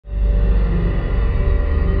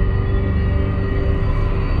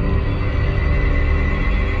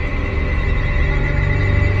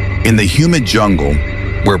In the humid jungle,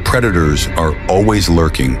 where predators are always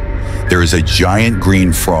lurking, there is a giant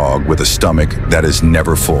green frog with a stomach that is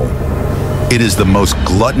never full. It is the most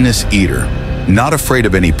gluttonous eater, not afraid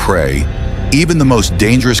of any prey, even the most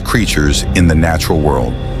dangerous creatures in the natural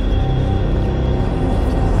world.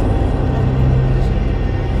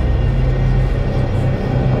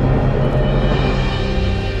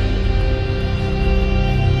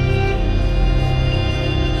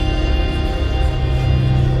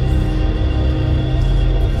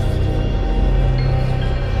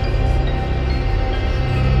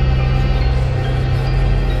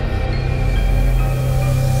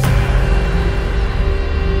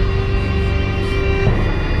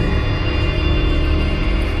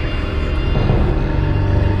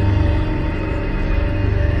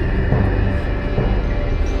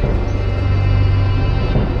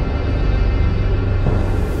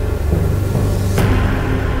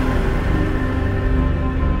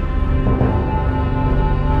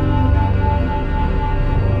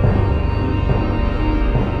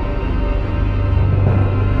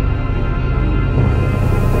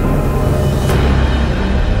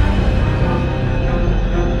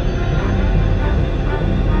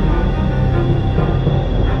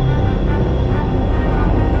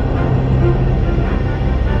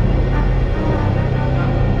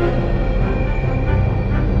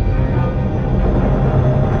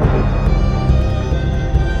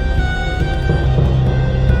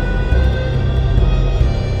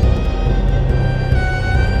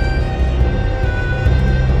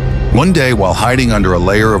 One day, while hiding under a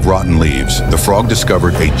layer of rotten leaves, the frog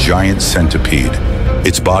discovered a giant centipede,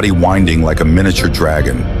 its body winding like a miniature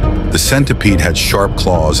dragon. The centipede had sharp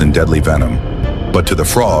claws and deadly venom, but to the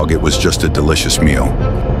frog, it was just a delicious meal.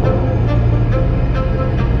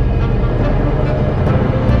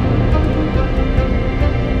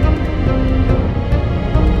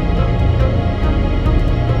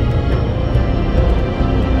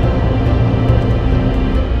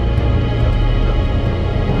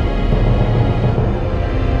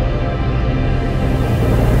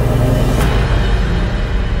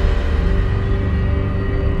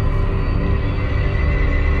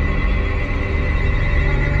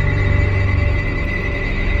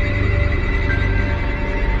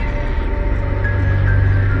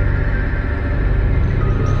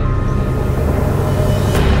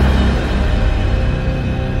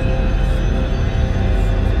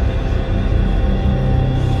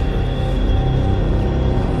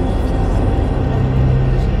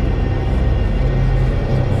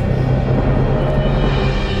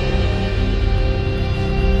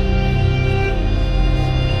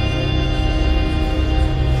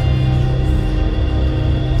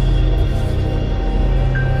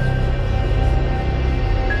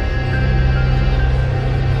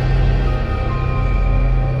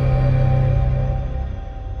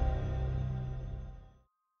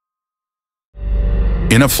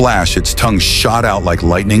 In a flash, its tongue shot out like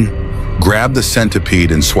lightning, grabbed the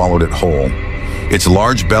centipede and swallowed it whole. Its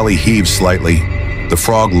large belly heaved slightly. The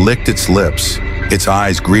frog licked its lips. Its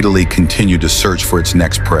eyes greedily continued to search for its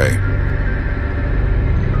next prey.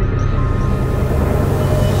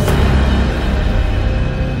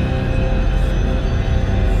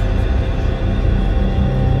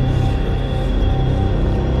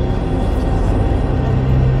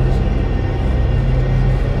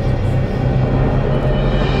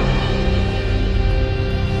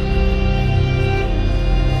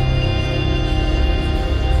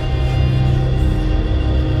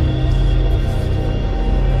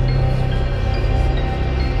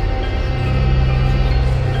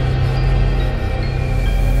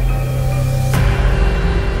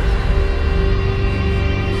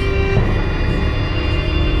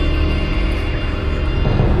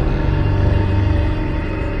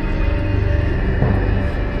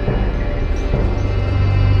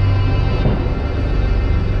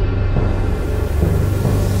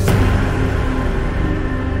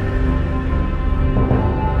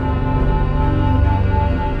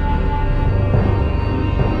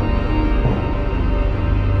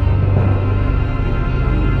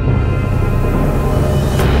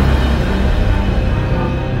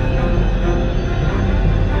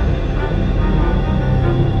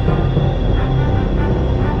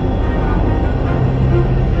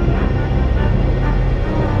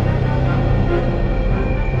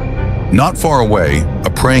 Not far away,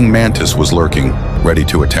 a praying mantis was lurking, ready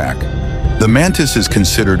to attack. The mantis is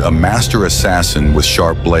considered a master assassin with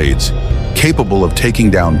sharp blades, capable of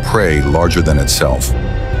taking down prey larger than itself.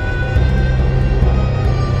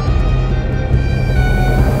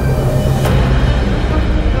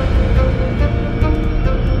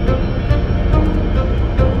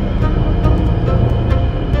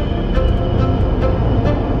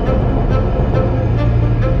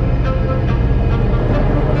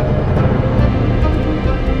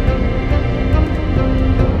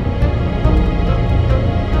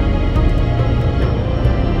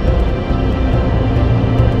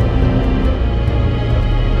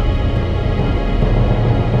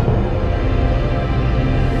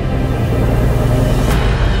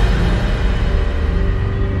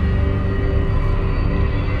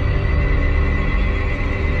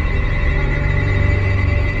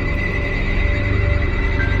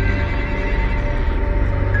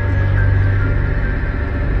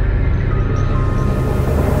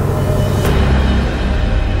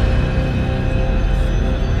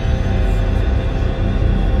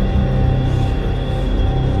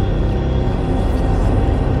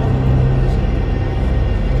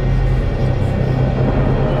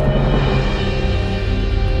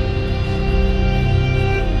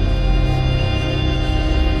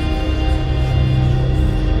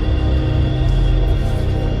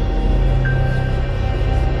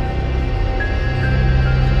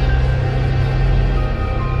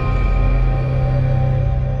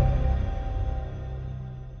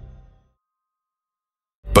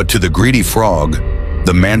 But to the greedy frog,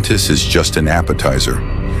 the mantis is just an appetizer.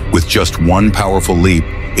 With just one powerful leap,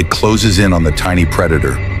 it closes in on the tiny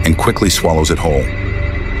predator and quickly swallows it whole.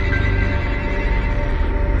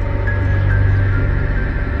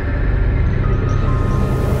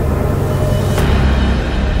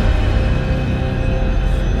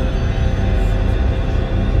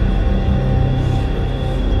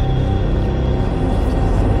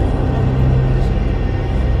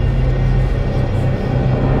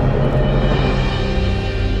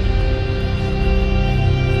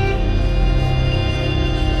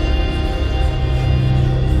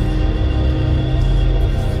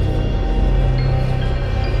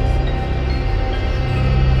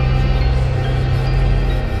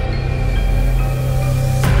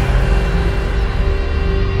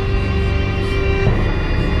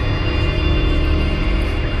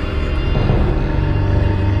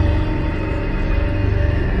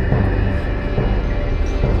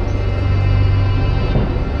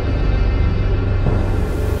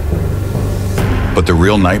 But the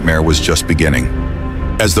real nightmare was just beginning.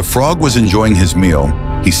 As the frog was enjoying his meal,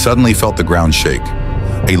 he suddenly felt the ground shake.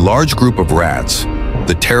 A large group of rats,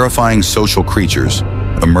 the terrifying social creatures,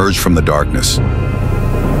 emerged from the darkness.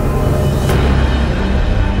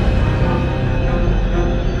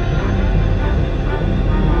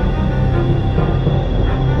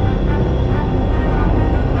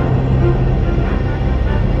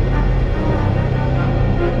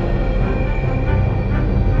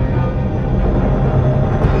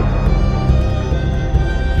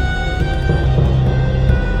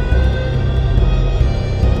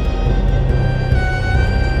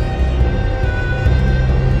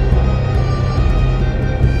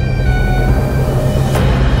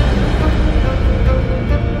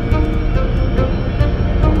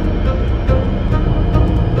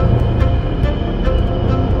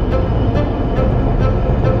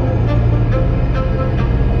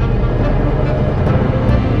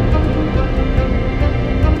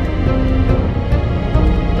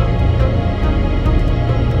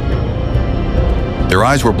 Their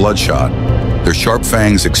eyes were bloodshot, their sharp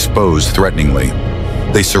fangs exposed threateningly.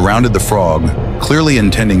 They surrounded the frog, clearly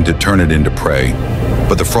intending to turn it into prey.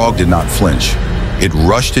 But the frog did not flinch. It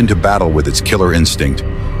rushed into battle with its killer instinct,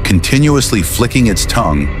 continuously flicking its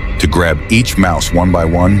tongue to grab each mouse one by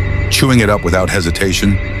one, chewing it up without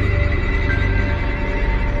hesitation.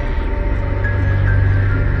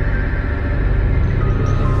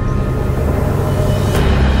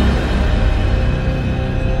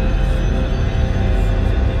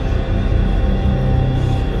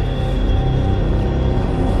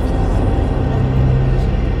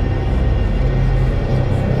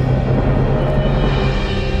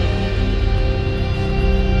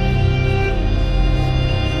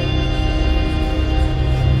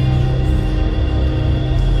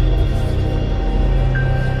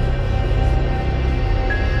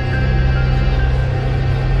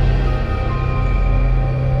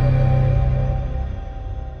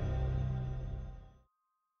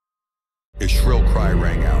 A shrill cry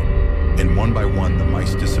rang out, and one by one the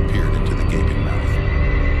mice disappeared into the gaping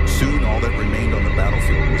mouth. Soon all that remained on the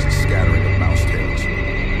battlefield was a scattering of mouse tails.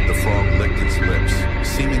 The frog licked its lips,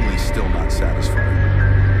 seemingly still not satisfied.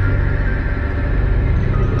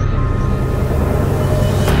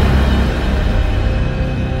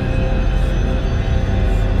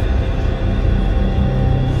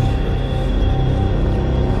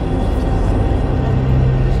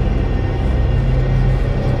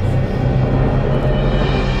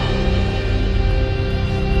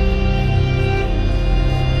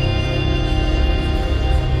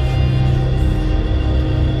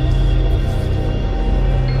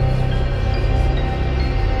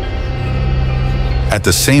 At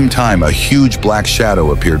the same time, a huge black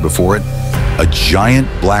shadow appeared before it, a giant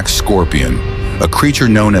black scorpion, a creature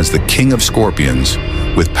known as the King of Scorpions,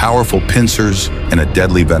 with powerful pincers and a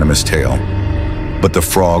deadly venomous tail. But the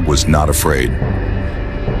frog was not afraid.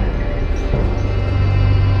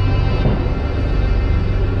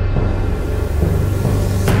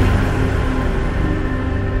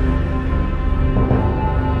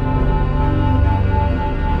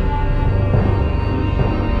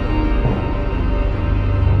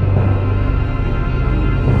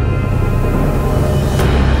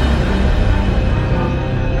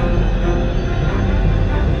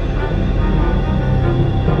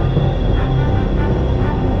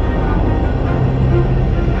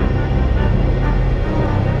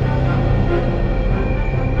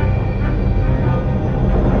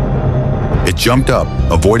 It jumped up,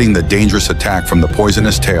 avoiding the dangerous attack from the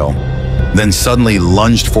poisonous tail, then suddenly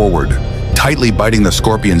lunged forward, tightly biting the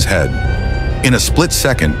scorpion's head. In a split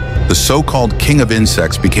second, the so-called king of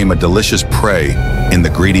insects became a delicious prey in the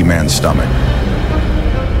greedy man's stomach.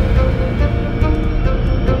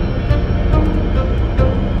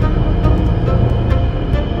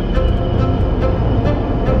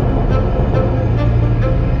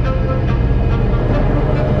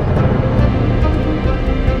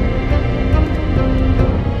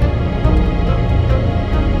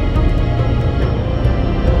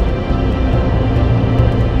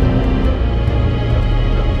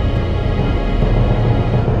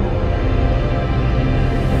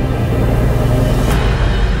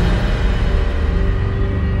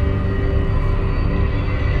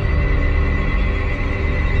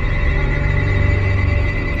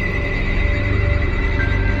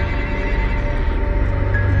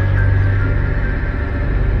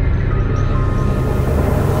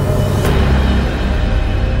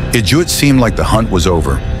 It seemed like the hunt was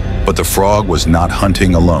over, but the frog was not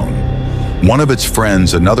hunting alone. One of its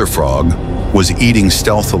friends, another frog, was eating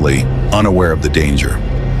stealthily, unaware of the danger.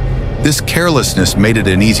 This carelessness made it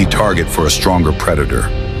an easy target for a stronger predator.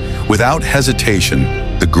 Without hesitation,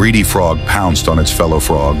 the greedy frog pounced on its fellow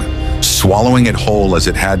frog, swallowing it whole as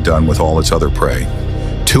it had done with all its other prey.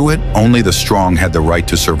 To it, only the strong had the right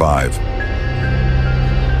to survive.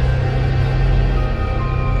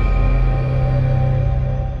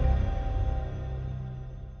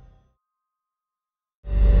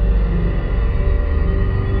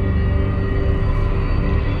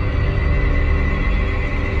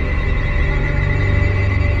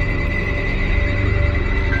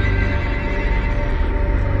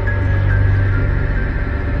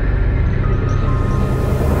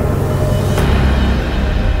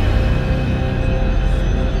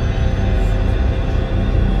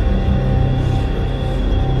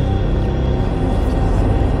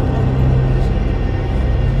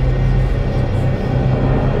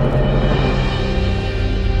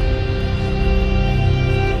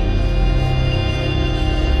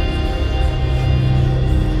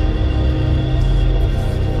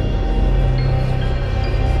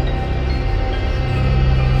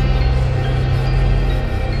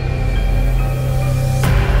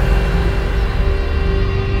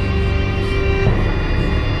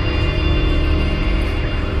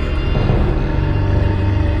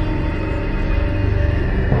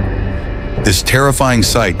 This terrifying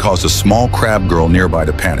sight caused a small crab girl nearby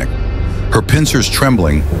to panic. Her pincers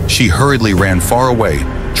trembling, she hurriedly ran far away,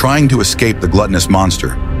 trying to escape the gluttonous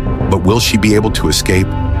monster. But will she be able to escape,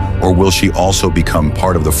 or will she also become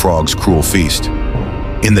part of the frog's cruel feast?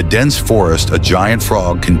 In the dense forest, a giant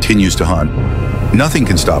frog continues to hunt. Nothing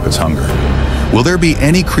can stop its hunger. Will there be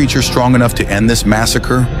any creature strong enough to end this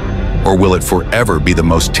massacre, or will it forever be the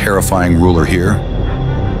most terrifying ruler here?